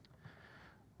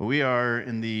We are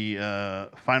in the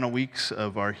final weeks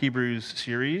of our Hebrews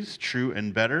series, True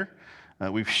and Better.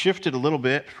 We've shifted a little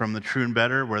bit from the True and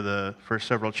Better, where the first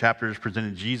several chapters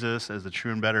presented Jesus as the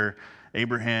true and better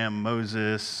Abraham,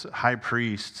 Moses, high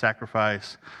priest,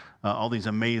 sacrifice, all these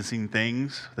amazing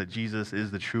things that Jesus is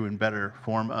the true and better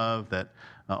form of, that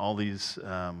all these,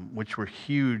 which were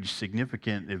huge,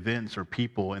 significant events or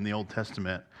people in the Old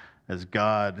Testament as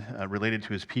God related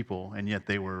to his people, and yet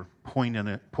they were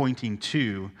pointing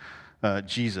to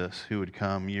Jesus, who would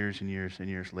come years and years and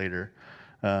years later.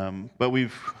 But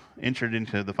we've entered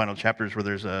into the final chapters where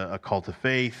there's a call to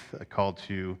faith, a call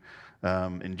to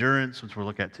endurance, which we'll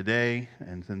look at today,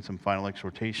 and then some final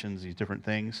exhortations, these different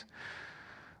things.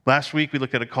 Last week we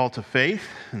looked at a call to faith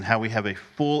and how we have a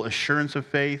full assurance of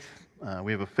faith.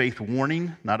 We have a faith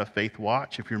warning, not a faith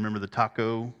watch, if you remember the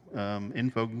taco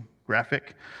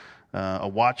infographic. A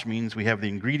watch means we have the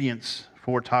ingredients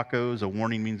for tacos. A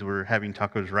warning means we're having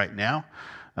tacos right now.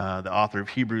 The author of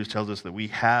Hebrews tells us that we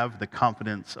have the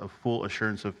confidence of full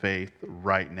assurance of faith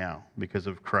right now because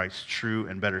of Christ's true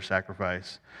and better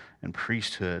sacrifice and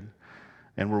priesthood.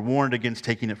 And we're warned against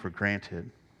taking it for granted,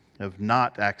 of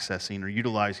not accessing or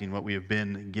utilizing what we have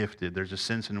been gifted. There's a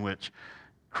sense in which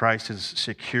Christ has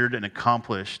secured and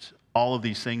accomplished all of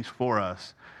these things for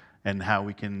us, and how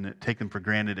we can take them for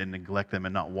granted and neglect them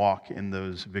and not walk in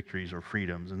those victories or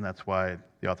freedoms. And that's why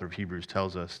the author of Hebrews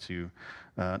tells us to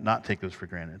not take those for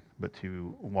granted, but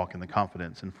to walk in the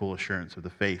confidence and full assurance of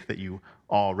the faith that you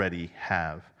already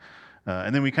have.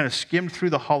 And then we kind of skimmed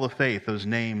through the Hall of Faith, those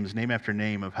names, name after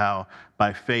name, of how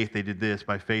by faith they did this,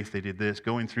 by faith they did this,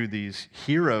 going through these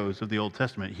heroes of the Old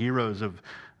Testament, heroes of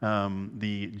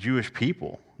the Jewish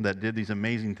people that did these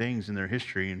amazing things in their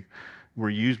history and were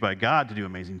used by God to do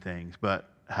amazing things,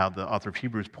 but how the author of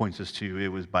Hebrews points us to, it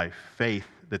was by faith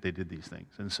that they did these things.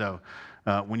 And so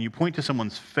when you point to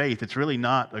someone's faith, it's really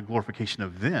not a glorification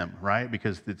of them, right?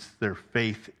 Because it's their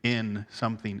faith in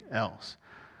something else.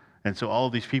 And so all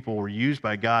of these people were used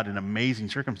by God in amazing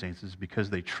circumstances because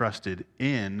they trusted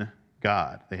in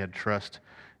God. They had trust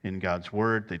in God's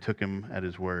word. They took him at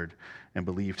his word and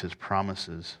believed his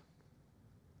promises.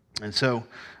 And so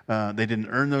they didn't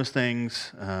earn those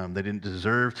things. They didn't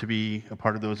deserve to be a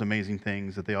part of those amazing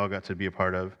things that they all got to be a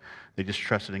part of. They just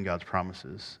trusted in God's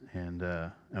promises. And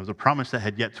it was a promise that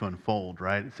had yet to unfold,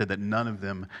 right? It said that none of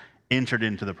them entered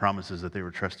into the promises that they were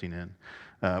trusting in,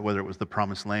 whether it was the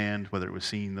promised land, whether it was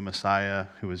seeing the Messiah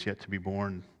who was yet to be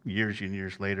born years and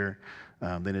years later.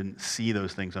 They didn't see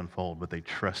those things unfold, but they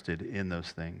trusted in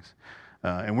those things.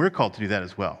 And we're called to do that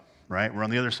as well, right? We're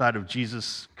on the other side of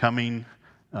Jesus coming,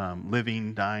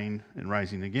 living, dying, and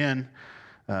rising again,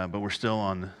 but we're still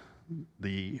on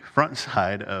the front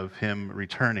side of him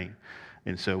returning.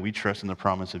 And so we trust in the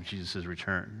promise of Jesus'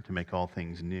 return to make all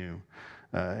things new.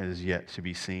 It is yet to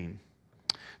be seen.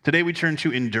 Today we turn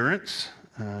to endurance.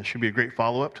 Should be a great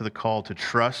follow-up to the call to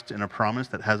trust in a promise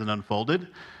that hasn't unfolded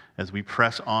as we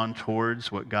press on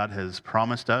towards what God has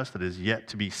promised us that is yet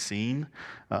to be seen.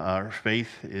 Our faith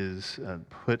is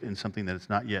put in something that is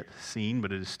not yet seen,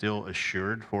 but it is still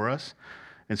assured for us.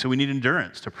 And so we need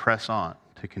endurance to press on,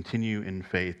 to continue in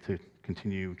faith, to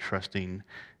continue trusting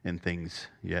in things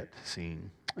yet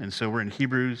seen. And so we're in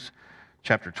Hebrews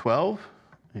chapter 12,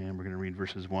 and we're going to read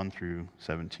verses 1 through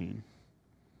 17.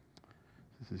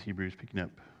 This is Hebrews picking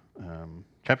up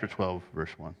chapter 12,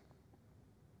 verse 1.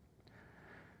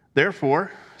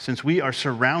 Therefore, since we are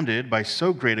surrounded by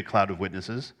so great a cloud of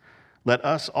witnesses, let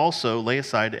us also lay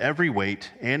aside every weight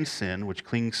and sin which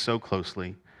clings so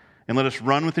closely, and let us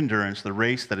run with endurance the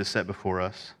race that is set before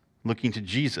us, looking to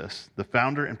Jesus, the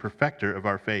founder and perfecter of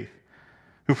our faith,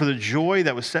 who for the joy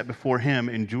that was set before him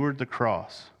endured the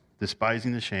cross,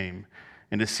 despising the shame,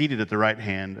 and is seated at the right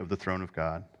hand of the throne of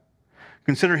God.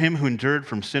 Consider him who endured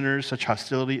from sinners such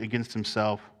hostility against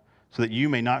himself, so that you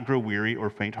may not grow weary or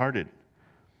faint-hearted.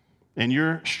 In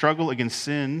your struggle against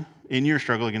sin,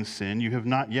 you have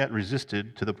not yet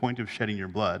resisted to the point of shedding your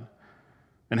blood.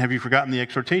 And have you forgotten the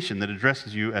exhortation that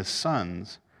addresses you as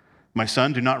sons? My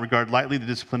son, do not regard lightly the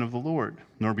discipline of the Lord,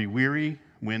 nor be weary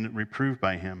when reproved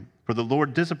by him. For the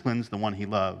Lord disciplines the one he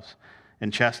loves,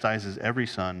 and chastises every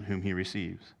son whom he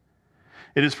receives.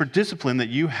 It is for discipline that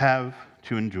you have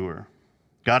to endure.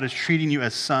 God is treating you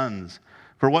as sons.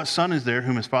 For what son is there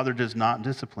whom his father does not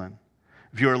discipline?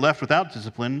 If you are left without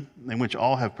discipline, in which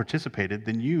all have participated,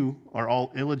 then you are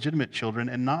all illegitimate children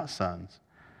and not sons.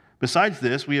 Besides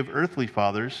this, we have earthly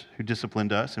fathers who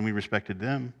disciplined us, and we respected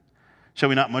them. Shall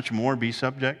we not much more be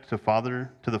subject to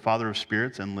the Father of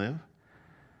spirits and live?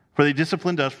 For they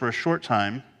disciplined us for a short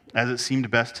time, as it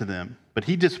seemed best to them, but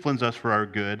he disciplines us for our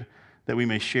good, that we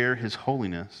may share his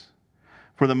holiness.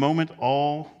 For the moment,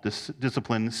 all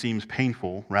discipline seems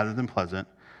painful rather than pleasant,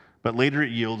 but later it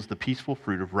yields the peaceful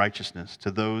fruit of righteousness to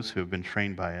those who have been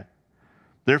trained by it.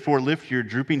 Therefore, lift your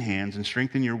drooping hands and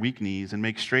strengthen your weak knees and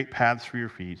make straight paths for your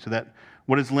feet, so that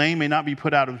what is lame may not be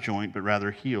put out of joint, but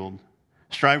rather healed.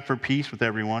 Strive for peace with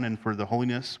everyone and for the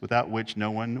holiness without which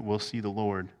no one will see the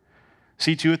Lord.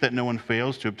 See to it that no one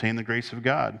fails to obtain the grace of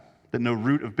God, that no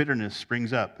root of bitterness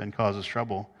springs up and causes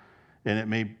trouble,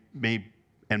 and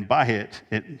by it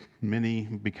many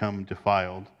become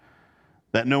defiled.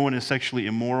 That no one is sexually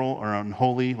immoral or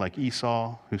unholy like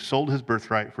Esau, who sold his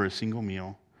birthright for a single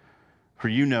meal. For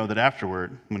you know that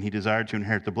afterward, when he desired to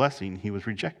inherit the blessing, he was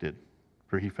rejected,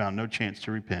 for he found no chance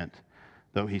to repent,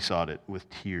 though he sought it with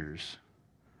tears.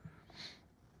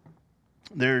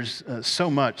 There's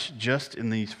so much just in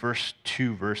these first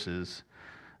two verses.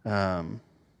 The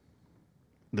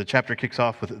chapter kicks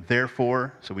off with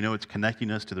therefore, so we know it's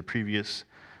connecting us to the previous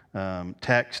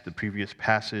text, the previous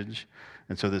passage.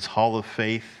 And so this hall of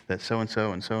faith that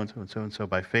so-and-so and so-and-so and so-and-so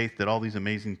by faith did all these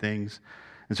amazing things.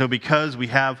 And so because we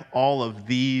have all of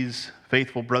these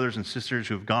faithful brothers and sisters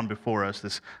who have gone before us,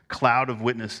 this cloud of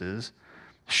witnesses,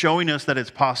 showing us that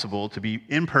it's possible to be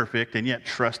imperfect and yet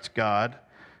trust God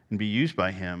and be used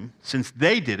by him, since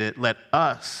they did it, let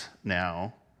us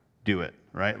now do it,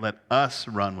 right? Let us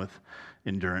run with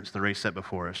endurance the race set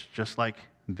before us, just like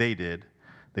they did.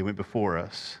 They went before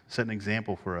us, set an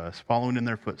example for us, following in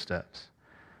their footsteps.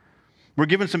 We're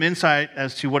given some insight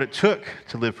as to what it took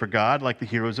to live for God, like the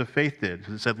heroes of faith did.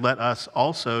 It said, let us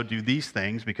also do these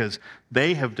things because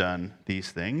they have done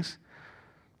these things.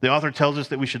 The author tells us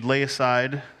that we should lay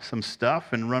aside some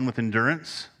stuff and run with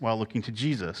endurance while looking to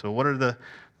Jesus. So what are the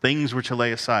things we're to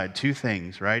lay aside? Two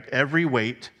things, right? Every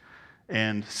weight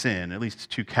and sin, at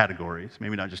least two categories.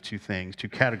 Maybe not just two things, two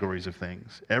categories of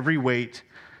things. Every weight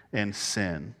and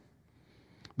sin.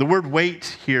 The word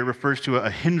weight here refers to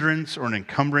a hindrance or an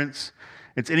encumbrance.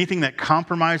 It's anything that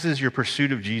compromises your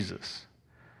pursuit of Jesus.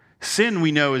 Sin,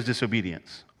 we know, is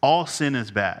disobedience. All sin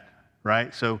is bad,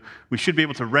 right? So we should be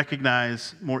able to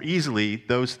recognize more easily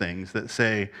those things that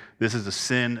say this is a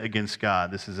sin against God.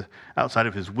 This is outside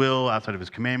of his will, outside of his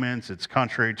commandments. It's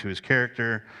contrary to his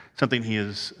character, something he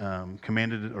has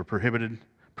commanded or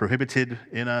prohibited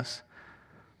in us.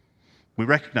 We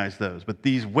recognize those, but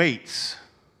these weights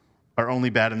are only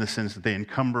bad in the sense that they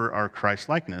encumber our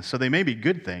Christ-likeness. So they may be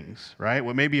good things, right?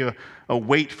 What may be a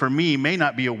weight for me may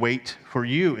not be a weight for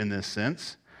you in this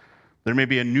sense. There may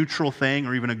be a neutral thing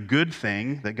or even a good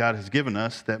thing that God has given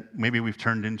us that maybe we've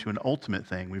turned into an ultimate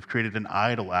thing. We've created an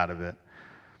idol out of it.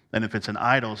 And if it's an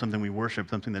idol, something we worship,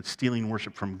 something that's stealing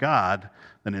worship from God,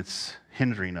 then it's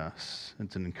hindering us.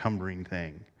 It's an encumbering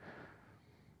thing.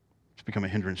 It's become a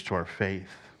hindrance to our faith.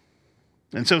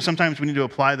 And so sometimes we need to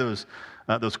apply those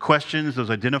questions, those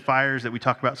identifiers that we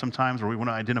talk about sometimes, where we want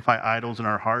to identify idols in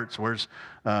our hearts. Where's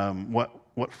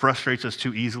what frustrates us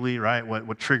too easily, right?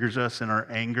 What triggers us in our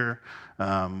anger?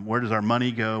 Where does our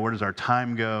money go? Where does our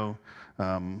time go?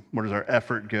 Where does our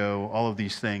effort go? All of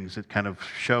these things that kind of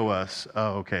show us,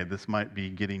 oh, okay, this might be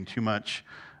getting too much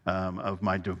of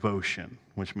my devotion,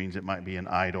 which means it might be an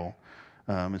idol.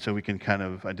 And so we can kind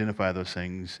of identify those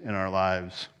things in our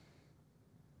lives.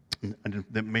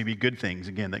 That may be good things,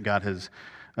 again, that God has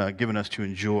given us to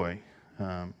enjoy.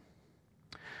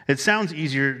 It sounds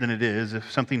easier than it is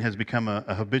if something has become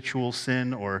a habitual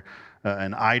sin or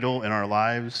an idol in our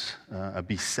lives. A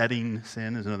besetting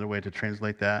sin is another way to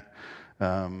translate that.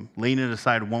 Laying it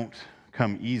aside won't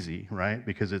come easy, right?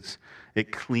 Because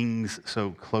it clings so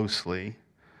closely.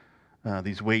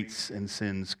 These weights and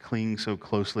sins cling so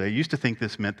closely. I used to think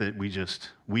this meant that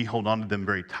we hold on to them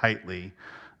very tightly.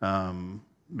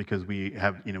 Because we've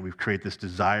created this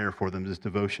desire for them, this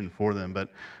devotion for them,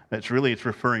 but it's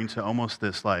referring to almost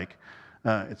this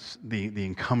it's the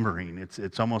encumbering.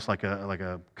 It's almost like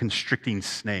a constricting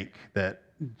snake that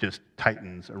just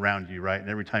tightens around you, right? And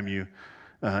every time you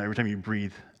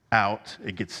breathe out,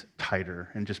 it gets tighter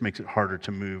and just makes it harder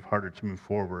to move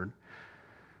forward.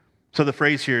 So the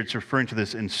phrase here, it's referring to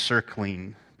this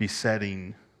encircling,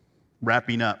 besetting,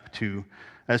 wrapping up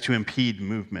as to impede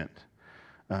movement.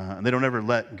 And they don't ever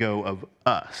let go of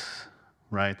us,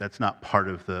 right? That's not part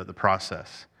of the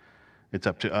process. It's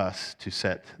up to us to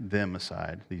set them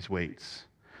aside, these weights.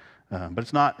 But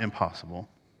it's not impossible.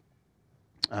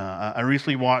 I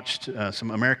recently watched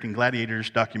some American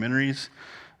Gladiators documentaries.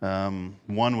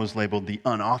 One was labeled the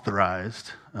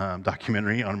unauthorized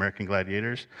documentary on American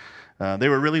Gladiators. They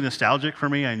were really nostalgic for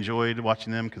me. I enjoyed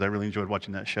watching them because I really enjoyed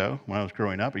watching that show. When I was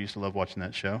growing up, I used to love watching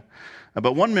that show.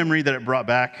 But one memory that it brought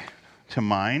back to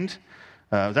mind.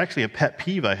 It was actually a pet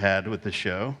peeve I had with the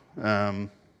show.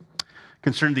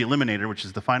 concerned the Eliminator, which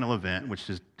is the final event, which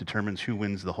determines who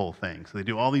wins the whole thing. So they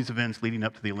do all these events leading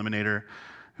up to the Eliminator.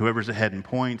 Whoever's ahead in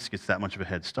points gets that much of a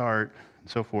head start, and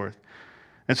so forth.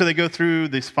 And so they go through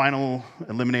this final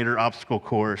Eliminator obstacle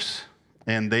course,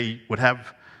 and they would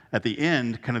have, at the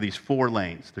end, kind of these 4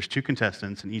 lanes. There's 2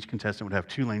 contestants, and each contestant would have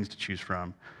 2 lanes to choose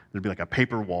from. There'd be like a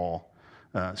paper wall,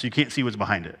 so you can't see what's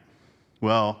behind it.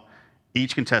 Well,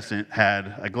 each contestant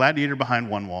had a gladiator behind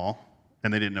one wall,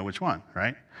 and they didn't know which one,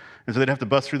 right? And so they'd have to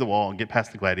bust through the wall and get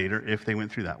past the gladiator if they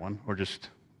went through that one, or just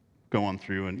go on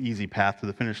through an easy path to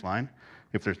the finish line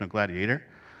if there's no gladiator.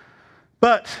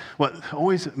 But what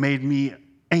always made me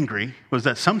angry was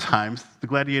that sometimes the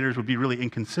gladiators would be really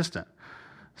inconsistent.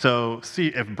 So see,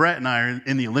 if Brett and I are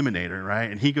in the Eliminator, right,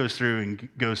 and he goes through and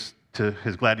goes to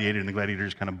his gladiator, and the gladiator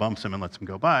just kind of bumps him and lets him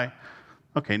go by,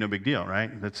 okay, no big deal,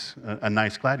 right? That's a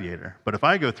nice gladiator. But if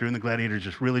I go through and the gladiator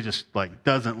just like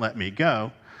doesn't let me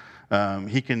go,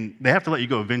 they have to let you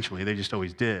go eventually. They just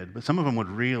always did. But some of them would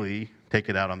really take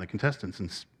it out on the contestants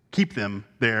and keep them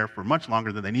there for much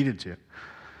longer than they needed to.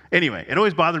 Anyway, it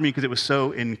always bothered me because it was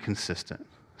so inconsistent.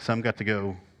 Some got to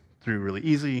go through really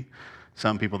easy.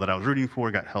 Some people that I was rooting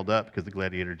for got held up because the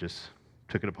gladiator just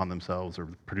took it upon themselves, or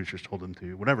the producers told them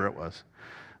to, whatever it was.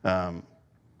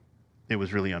 It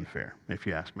was really unfair, if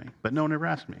you ask me. But no one ever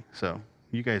asked me, so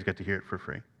you guys got to hear it for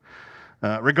free.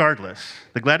 Regardless,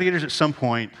 the gladiators at some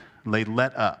point, they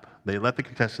let up. They let the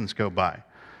contestants go by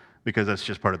because that's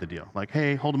just part of the deal. Like,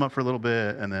 hey, hold them up for a little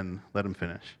bit and then let them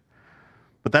finish.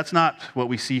 But that's not what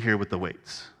we see here with the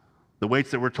weights. The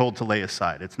weights that we're told to lay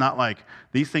aside. It's not like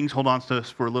these things hold on to us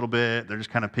for a little bit, they're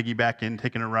just kind of piggybacking,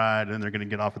 taking a ride, and they're going to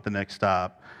get off at the next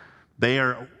stop. They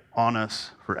are on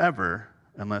us forever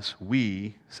unless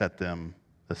we set them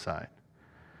aside.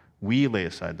 We lay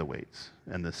aside the weights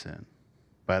and the sin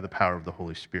by the power of the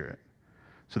Holy Spirit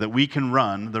so that we can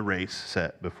run the race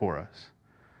set before us.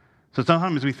 So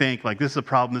sometimes we think, like, this is a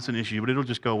problem, this is an issue, but it'll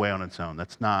just go away on its own.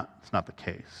 It's not the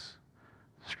case.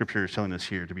 Scripture is telling us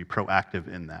here to be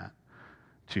proactive in that,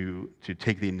 to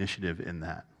take the initiative in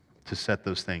that, to set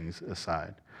those things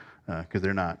aside, because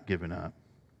they're not given up.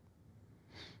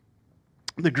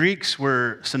 The Greeks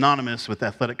were synonymous with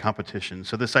athletic competition.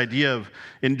 So this idea of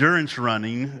endurance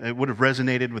running, it would have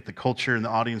resonated with the culture and the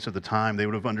audience of the time. They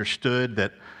would have understood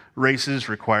that races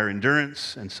require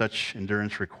endurance, and such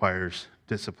endurance requires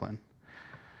discipline.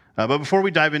 But before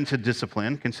we dive into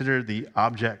discipline, consider the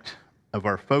object of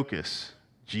our focus,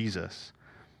 Jesus.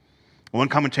 One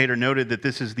commentator noted that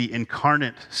this is the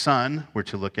incarnate Son we're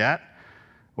to look at,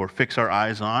 or fix our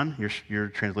eyes on. Your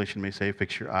translation may say,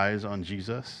 fix your eyes on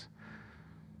Jesus.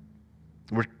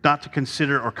 We're not to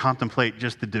consider or contemplate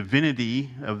just the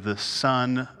divinity of the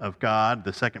Son of God,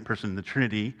 the second person in the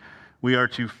Trinity. We are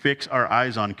to fix our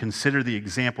eyes on, consider the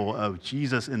example of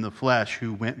Jesus in the flesh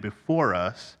who went before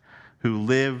us, who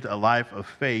lived a life of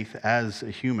faith as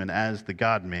a human, as the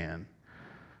God-man.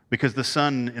 Because the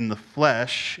Son in the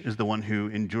flesh is the one who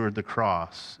endured the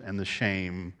cross and the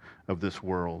shame of this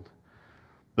world.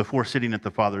 Before sitting at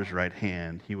the Father's right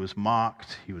hand, he was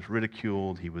mocked, he was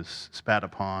ridiculed, he was spat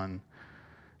upon.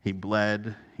 He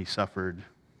bled, he suffered,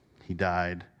 he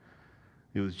died.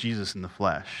 It was Jesus in the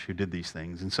flesh who did these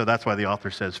things. And so that's why the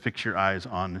author says, fix your eyes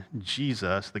on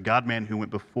Jesus, the God-man who went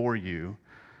before you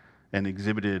and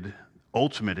exhibited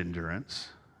ultimate endurance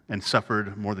and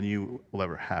suffered more than you will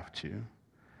ever have to.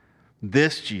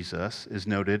 This Jesus is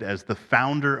noted as the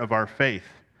founder of our faith.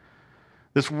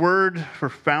 This word for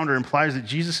founder implies that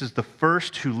Jesus is the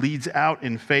first who leads out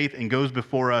in faith and goes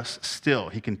before us still.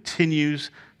 He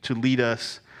continues to lead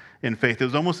us in faith. It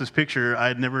was almost this picture, I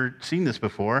had never seen this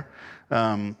before.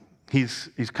 He's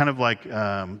kind of like,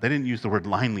 they didn't use the word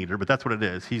line leader, but that's what it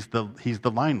is. He's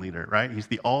the line leader, right? He's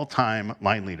the all-time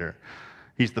line leader.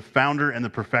 He's the founder and the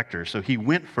perfecter. So he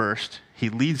went first, he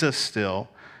leads us still,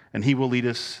 and he will lead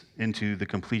us into the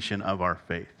completion of our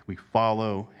faith. We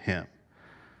follow him.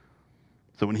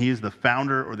 So when he is the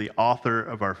founder or the author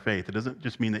of our faith, it doesn't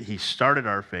just mean that he started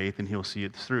our faith and he'll see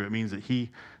it through. It means that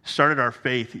he started our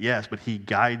faith, yes, but he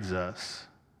guides us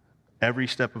every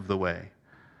step of the way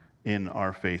in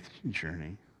our faith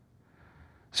journey.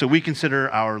 So we consider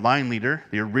our line leader,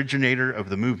 the originator of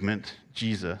the movement,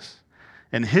 Jesus,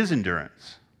 and his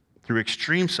endurance through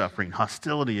extreme suffering,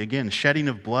 hostility, again, shedding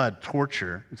of blood,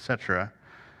 torture, etc.,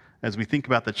 as we think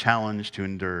about the challenge to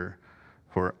endure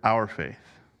for our faith.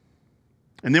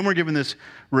 And then we're given this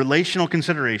relational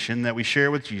consideration that we share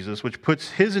with Jesus, which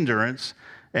puts his endurance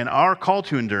and our call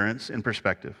to endurance in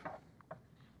perspective.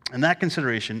 And that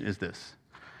consideration is this.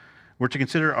 We're to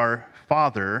consider our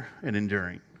Father in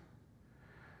enduring.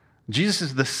 Jesus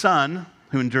is the Son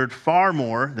who endured far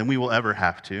more than we will ever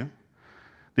have to.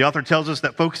 The author tells us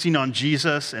that focusing on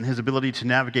Jesus and his ability to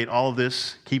navigate all of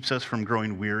this keeps us from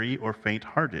growing weary or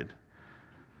faint-hearted.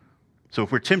 So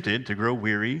if we're tempted to grow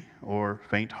weary or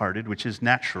faint-hearted, which is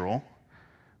natural,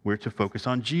 we're to focus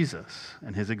on Jesus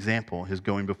and his example, his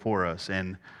going before us,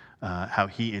 and how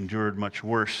he endured much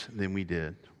worse than we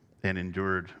did and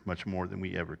endured much more than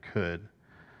we ever could.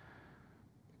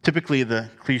 Typically, the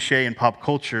cliche in pop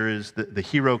culture is the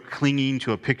hero clinging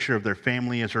to a picture of their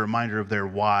family as a reminder of their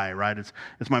why, right?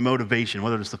 It's my motivation,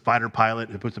 whether it's the fighter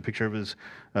pilot who puts a picture of his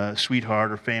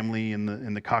sweetheart or family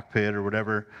in the cockpit or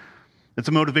whatever. It's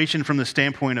a motivation from the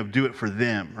standpoint of do it for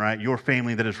them, right? Your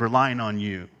family that is relying on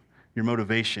you, your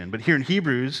motivation. But here in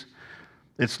Hebrews,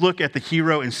 it's look at the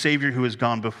hero and Savior who has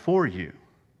gone before you.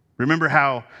 Remember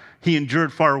how he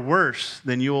endured far worse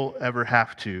than you'll ever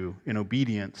have to in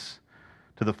obedience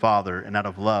to the Father and out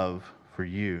of love for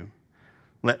you.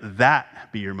 Let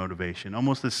that be your motivation.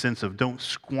 Almost this sense of don't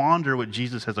squander what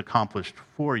Jesus has accomplished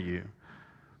for you.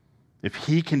 If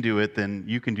he can do it, then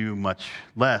you can do much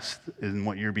less than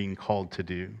what you're being called to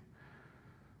do.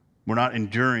 We're not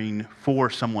enduring for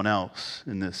someone else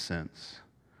in this sense,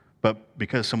 but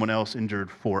because someone else endured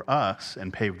for us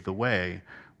and paved the way,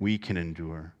 we can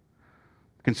endure.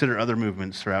 Consider other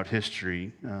movements throughout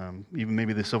history, even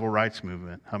maybe the civil rights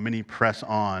movement, how many press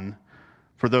on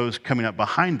for those coming up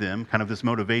behind them, kind of this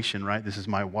motivation, right? This is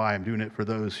my why. I'm doing it for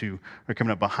those who are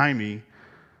coming up behind me.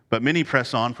 But many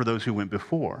press on for those who went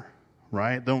before,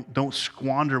 right? Don't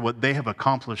squander what they have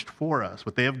accomplished for us,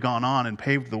 what they have gone on and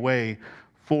paved the way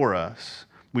for us.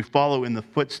 We follow in the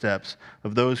footsteps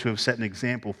of those who have set an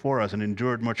example for us and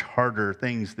endured much harder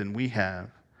things than we have.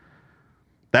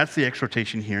 That's the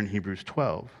exhortation here in Hebrews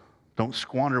 12. Don't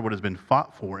squander what has been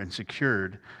fought for and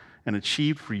secured and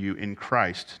achieved for you in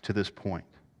Christ to this point.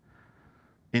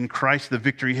 In Christ, the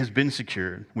victory has been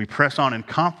secured. We press on in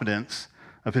confidence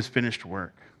of his finished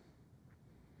work.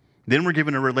 Then we're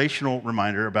given a relational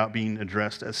reminder about being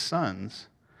addressed as sons.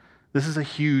 This is a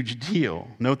huge deal.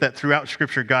 Note that throughout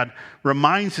Scripture, God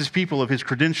reminds his people of his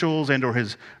credentials and or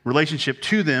his relationship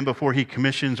to them before he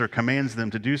commissions or commands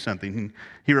them to do something.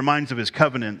 He reminds of his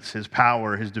covenants, his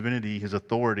power, his divinity, his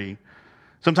authority.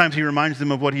 Sometimes he reminds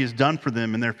them of what he has done for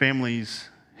them in their family's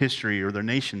history or their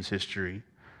nation's history.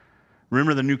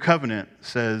 Remember, the new covenant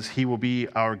says he will be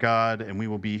our God and we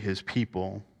will be his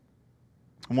people.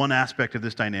 One aspect of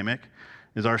this dynamic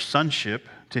is our sonship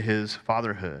to his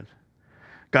fatherhood.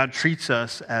 God treats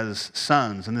us as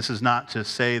sons, and this is not to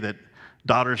say that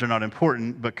daughters are not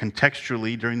important, but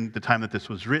contextually, during the time that this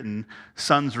was written,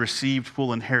 sons received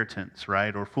full inheritance,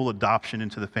 right, or full adoption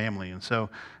into the family. And so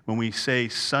when we say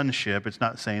sonship, it's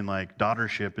not saying like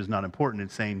daughtership is not important.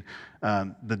 It's saying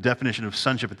the definition of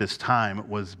sonship at this time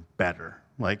was better.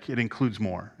 Like, it includes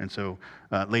more. And so,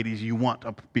 ladies, you want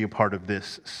to be a part of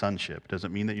this sonship.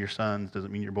 Doesn't mean that you're sons, doesn't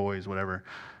mean you're boys, whatever.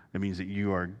 It means that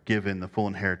you are given the full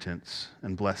inheritance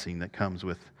and blessing that comes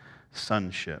with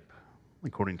sonship,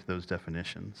 according to those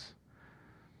definitions.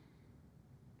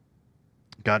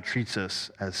 God treats us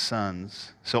as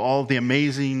sons. So all of the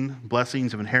amazing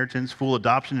blessings of inheritance, full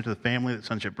adoption into the family that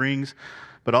sonship brings,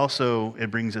 but also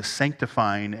it brings a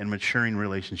sanctifying and maturing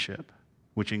relationship,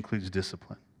 which includes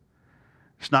discipline.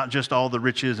 It's not just all the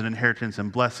riches and inheritance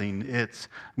and blessing. It's,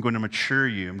 I'm going to mature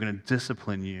you. I'm going to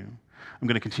discipline you. I'm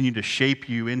going to continue to shape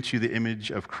you into the image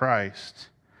of Christ.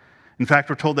 In fact,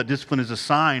 we're told that discipline is a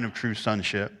sign of true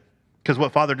sonship, because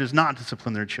what father does not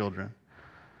discipline their children?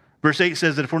 Verse 8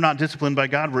 says that if we're not disciplined by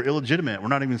God, we're illegitimate. We're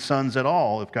not even sons at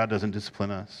all if God doesn't discipline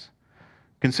us.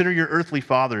 Consider your earthly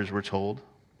fathers, we're told.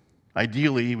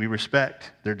 Ideally, we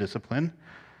respect their discipline,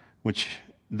 which,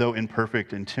 though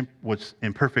imperfect was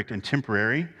imperfect and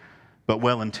temporary, but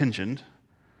well-intentioned.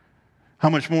 How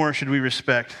much more should we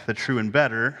respect the true and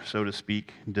better, so to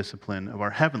speak, discipline of our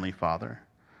Heavenly Father,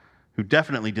 who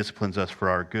definitely disciplines us for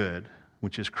our good,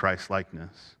 which is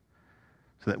Christ-likeness,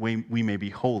 so that we may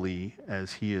be holy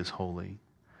as he is holy.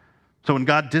 So when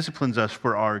God disciplines us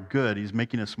for our good, he's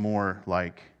making us more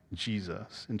like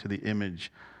Jesus, into the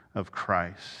image of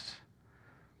Christ.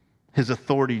 His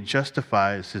authority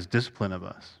justifies his discipline of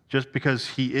us. Just because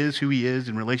he is who he is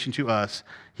in relation to us,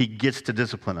 he gets to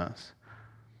discipline us.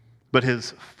 But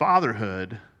his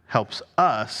fatherhood helps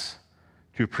us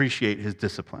to appreciate his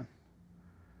discipline.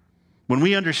 When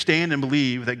we understand and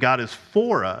believe that God is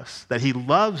for us, that he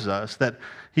loves us, that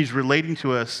he's relating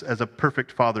to us as a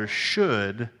perfect father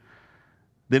should,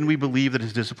 then we believe that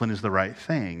his discipline is the right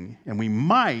thing, and we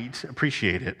might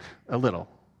appreciate it a little,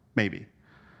 maybe.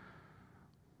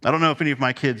 I don't know if any of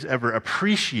my kids ever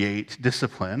appreciate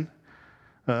discipline,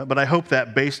 but I hope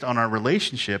that based on our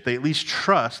relationship, they at least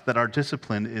trust that our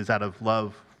discipline is out of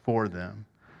love for them.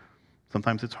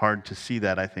 Sometimes it's hard to see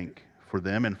that, I think, for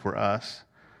them and for us.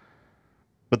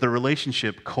 But the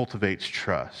relationship cultivates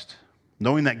trust,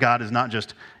 knowing that God is not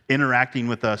just interacting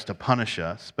with us to punish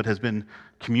us, but has been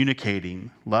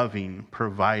communicating, loving,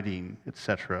 providing,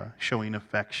 etc., showing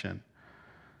affection.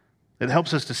 It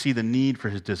helps us to see the need for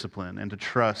his discipline and to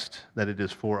trust that it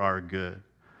is for our good.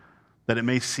 That it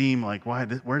may seem like,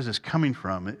 where is this coming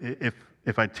from?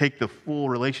 If I take the full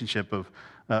relationship of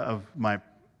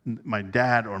my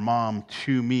dad or mom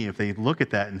to me, if they look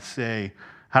at that and say,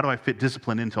 how do I fit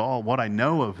discipline into all what I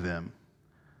know of them,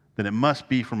 then it must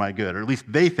be for my good, or at least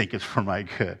they think it's for my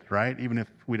good, right? Even if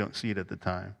we don't see it at the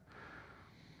time.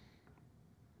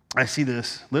 I see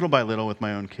this little by little with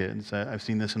my own kids. I've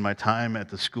seen this in my time at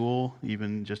the school,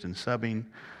 even just in subbing.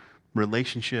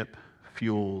 Relationship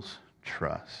fuels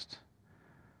trust.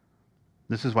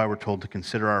 This is why we're told to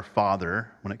consider our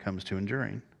Father when it comes to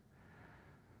enduring.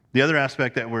 The other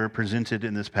aspect that we're presented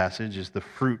in this passage is the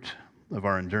fruit of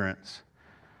our endurance.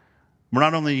 We're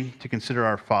not only to consider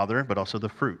our Father, but also the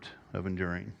fruit of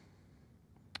enduring.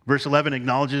 Verse 11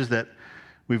 acknowledges that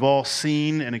we've all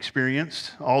seen and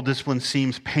experienced. All discipline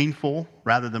seems painful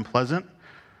rather than pleasant.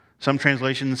 Some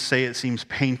translations say it seems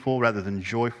painful rather than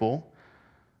joyful.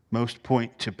 Most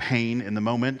point to pain in the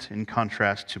moment in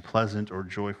contrast to pleasant or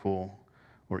joyful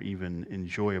or even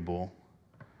enjoyable.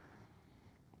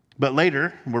 But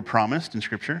later, we're promised in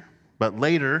Scripture, but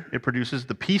later it produces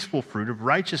the peaceful fruit of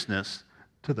righteousness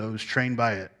to those trained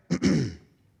by it.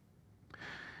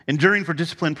 Enduring for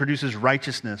discipline produces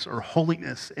righteousness or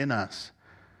holiness in us.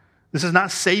 This is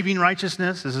not saving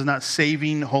righteousness. This is not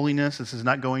saving holiness. This is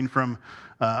not going from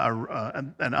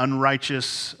an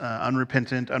unrighteous,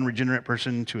 unrepentant, unregenerate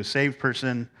person to a saved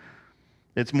person.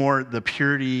 It's more the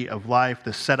purity of life,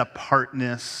 the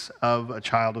set-apartness of a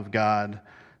child of God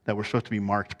that we're supposed to be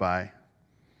marked by.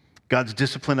 God's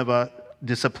discipline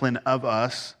of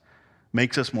us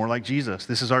makes us more like Jesus.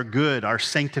 This is our good, our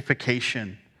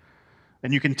sanctification.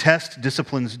 And you can test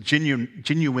discipline's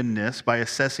genuineness by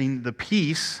assessing the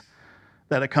peace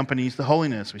that accompanies the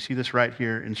holiness. We see this right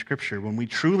here in Scripture. When we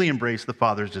truly embrace the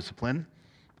Father's discipline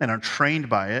and are trained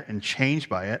by it and changed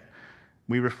by it,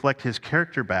 we reflect his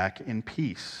character back in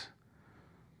peace.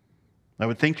 I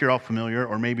would think you're all familiar,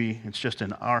 or maybe it's just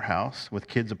in our house, with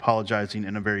kids apologizing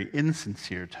in a very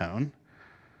insincere tone.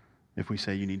 If we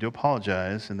say, you need to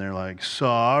apologize, and they're like,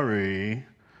 sorry.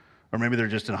 Or maybe they're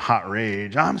just in a hot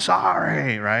rage, I'm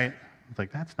sorry, right? It's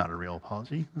like, that's not a real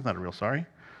apology. That's not a real sorry.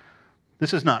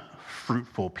 This is not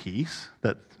fruitful peace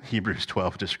that Hebrews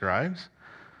 12 describes.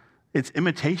 It's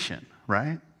imitation,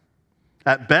 right?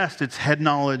 At best, it's head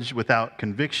knowledge without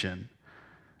conviction.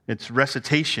 It's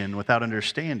recitation without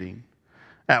understanding.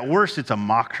 At worst, it's a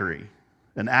mockery,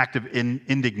 an act of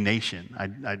indignation.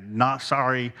 I'm not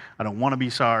sorry. I don't want to be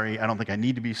sorry. I don't think I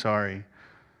need to be sorry.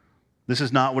 This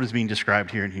is not what is being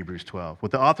described here in Hebrews 12.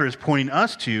 What the author is pointing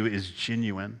us to is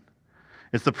genuine.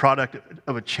 It's the product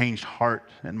of a changed heart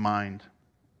and mind.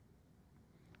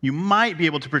 You might be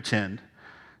able to pretend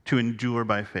to endure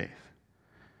by faith,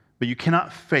 but you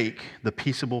cannot fake the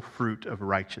peaceable fruit of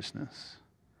righteousness.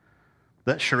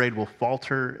 That charade will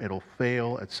falter. It'll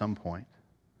fail at some point.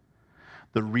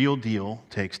 The real deal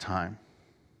takes time.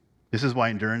 This is why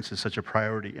endurance is such a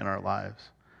priority in our lives,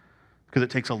 because it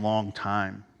takes a long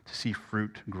time to see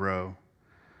fruit grow.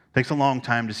 It takes a long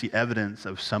time to see evidence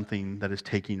of something that is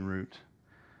taking root,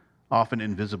 often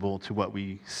invisible to what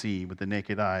we see with the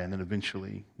naked eye, and then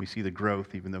eventually we see the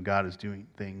growth, even though God is doing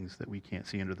things that we can't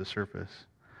see under the surface.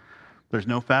 There's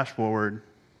no fast forward.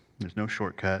 There's no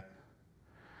shortcut.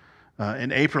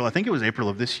 In April, I think it was April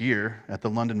of this year, at the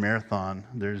London Marathon,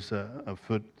 there's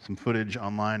some footage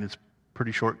online. It's a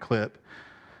pretty short clip.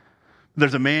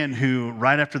 There's a man who,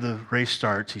 right after the race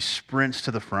starts, he sprints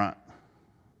to the front,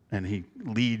 and he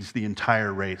leads the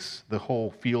entire race, the whole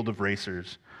field of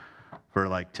racers, for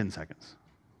like 10 seconds.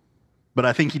 But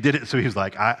I think he did it so he was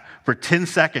like, for 10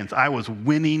 seconds, I was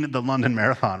winning the London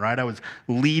Marathon, right? I was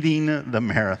leading the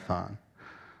marathon.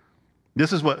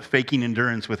 This is what faking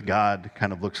endurance with God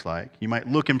kind of looks like. You might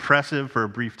look impressive for a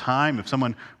brief time. If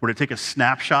someone were to take a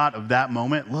snapshot of that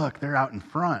moment, look, they're out in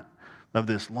front of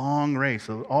this long race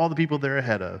of all the people they're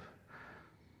ahead of.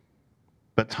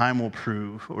 But time will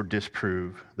prove or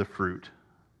disprove the fruit.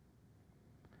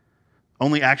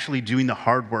 Only actually doing the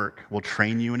hard work will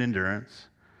train you in endurance,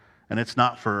 and it's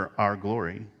not for our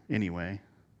glory anyway.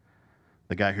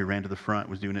 The guy who ran to the front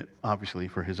was doing it, obviously,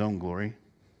 for his own glory.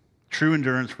 True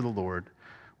endurance for the Lord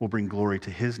will bring glory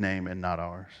to his name and not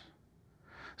ours.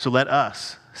 So let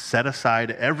us set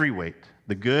aside every weight,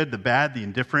 the good, the bad, the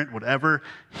indifferent, whatever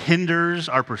hinders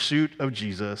our pursuit of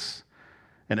Jesus,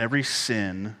 and every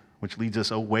sin which leads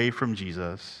us away from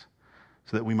Jesus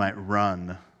so that we might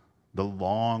run the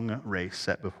long race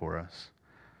set before us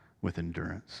with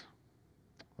endurance.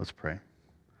 Let's pray.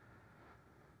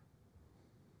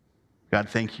 God,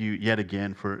 thank you yet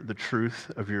again for the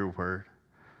truth of your word,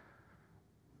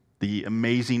 the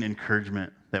amazing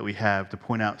encouragement that we have to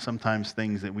point out sometimes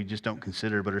things that we just don't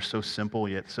consider but are so simple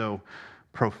yet so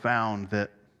profound that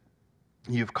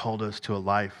you've called us to a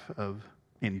life of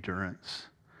endurance.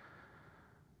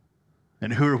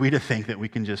 And who are we to think that we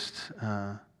can just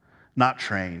not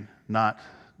train, not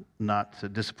to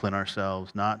discipline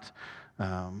ourselves, not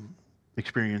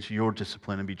experience your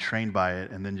discipline and be trained by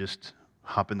it, and then just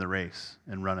hop in the race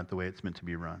and run it the way it's meant to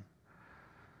be run?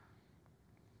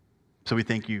 So we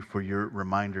thank you for your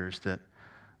reminders that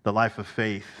the life of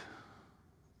faith,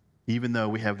 even though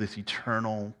we have this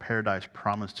eternal paradise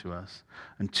promised to us,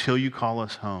 until you call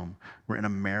us home, we're in a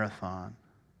marathon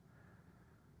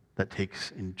that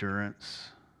takes endurance,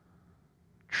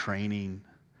 training,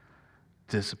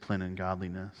 discipline, and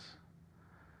godliness.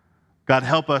 God,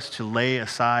 help us to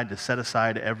set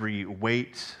aside every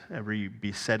weight, every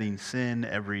besetting sin,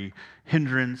 every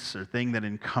hindrance or thing that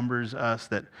encumbers us,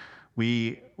 that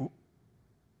we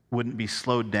wouldn't be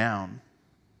slowed down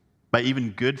by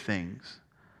even good things,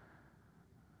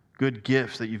 good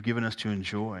gifts that you've given us to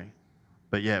enjoy,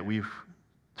 but yet we've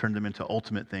turned them into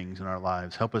ultimate things in our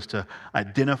lives. Help us to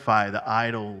identify the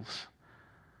idols,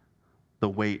 the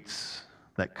weights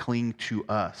that cling to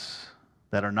us,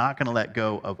 that are not going to let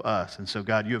go of us. And so,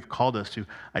 God, you have called us to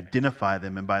identify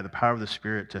them and by the power of the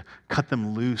Spirit to cut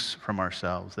them loose from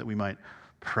ourselves, that we might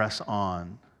press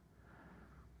on.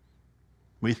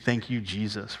 We thank you,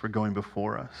 Jesus, for going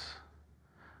before us,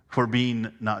 for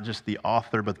being not just the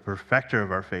author, but the perfecter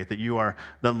of our faith, that you are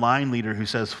the line leader who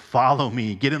says, follow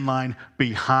me, get in line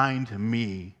behind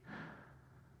me.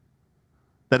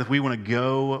 That if we want to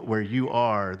go where you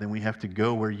are, then we have to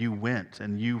go where you went,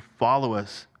 and you follow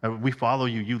us. We follow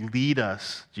you. You lead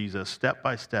us, Jesus, step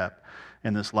by step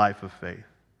in this life of faith.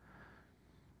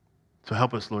 So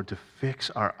help us, Lord, to fix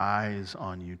our eyes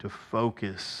on you, to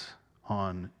focus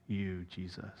on you,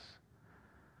 Jesus.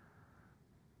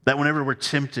 That whenever we're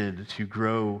tempted to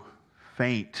grow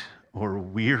faint or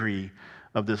weary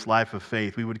of this life of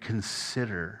faith, we would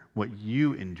consider what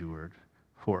you endured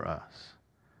for us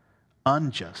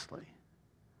unjustly.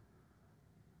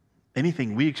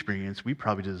 Anything we experience, we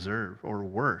probably deserve, or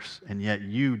worse, and yet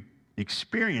you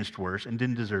experienced worse and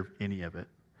didn't deserve any of it.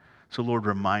 So, Lord,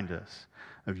 remind us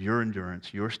of your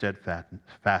endurance, your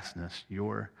steadfastness,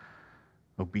 your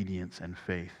obedience and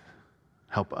faith.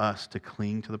 Help us to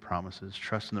cling to the promises,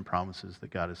 trust in the promises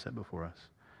that God has set before us,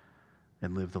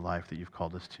 and live the life that you've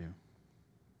called us to.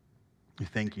 We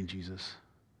thank you, Jesus,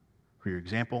 for your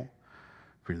example,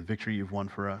 for the victory you've won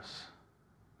for us,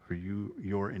 for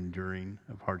your enduring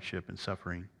of hardship and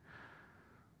suffering.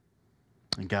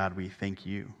 And God, we thank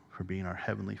you for being our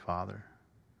Heavenly Father,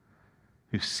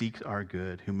 who seeks our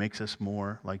good, who makes us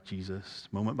more like Jesus,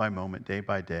 moment by moment, day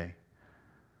by day,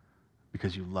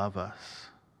 because you love us.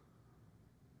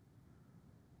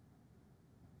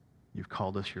 You've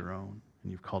called us your own,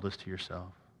 and you've called us to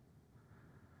yourself.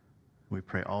 We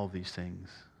pray all of these things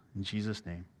in Jesus'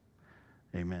 name.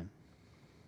 Amen.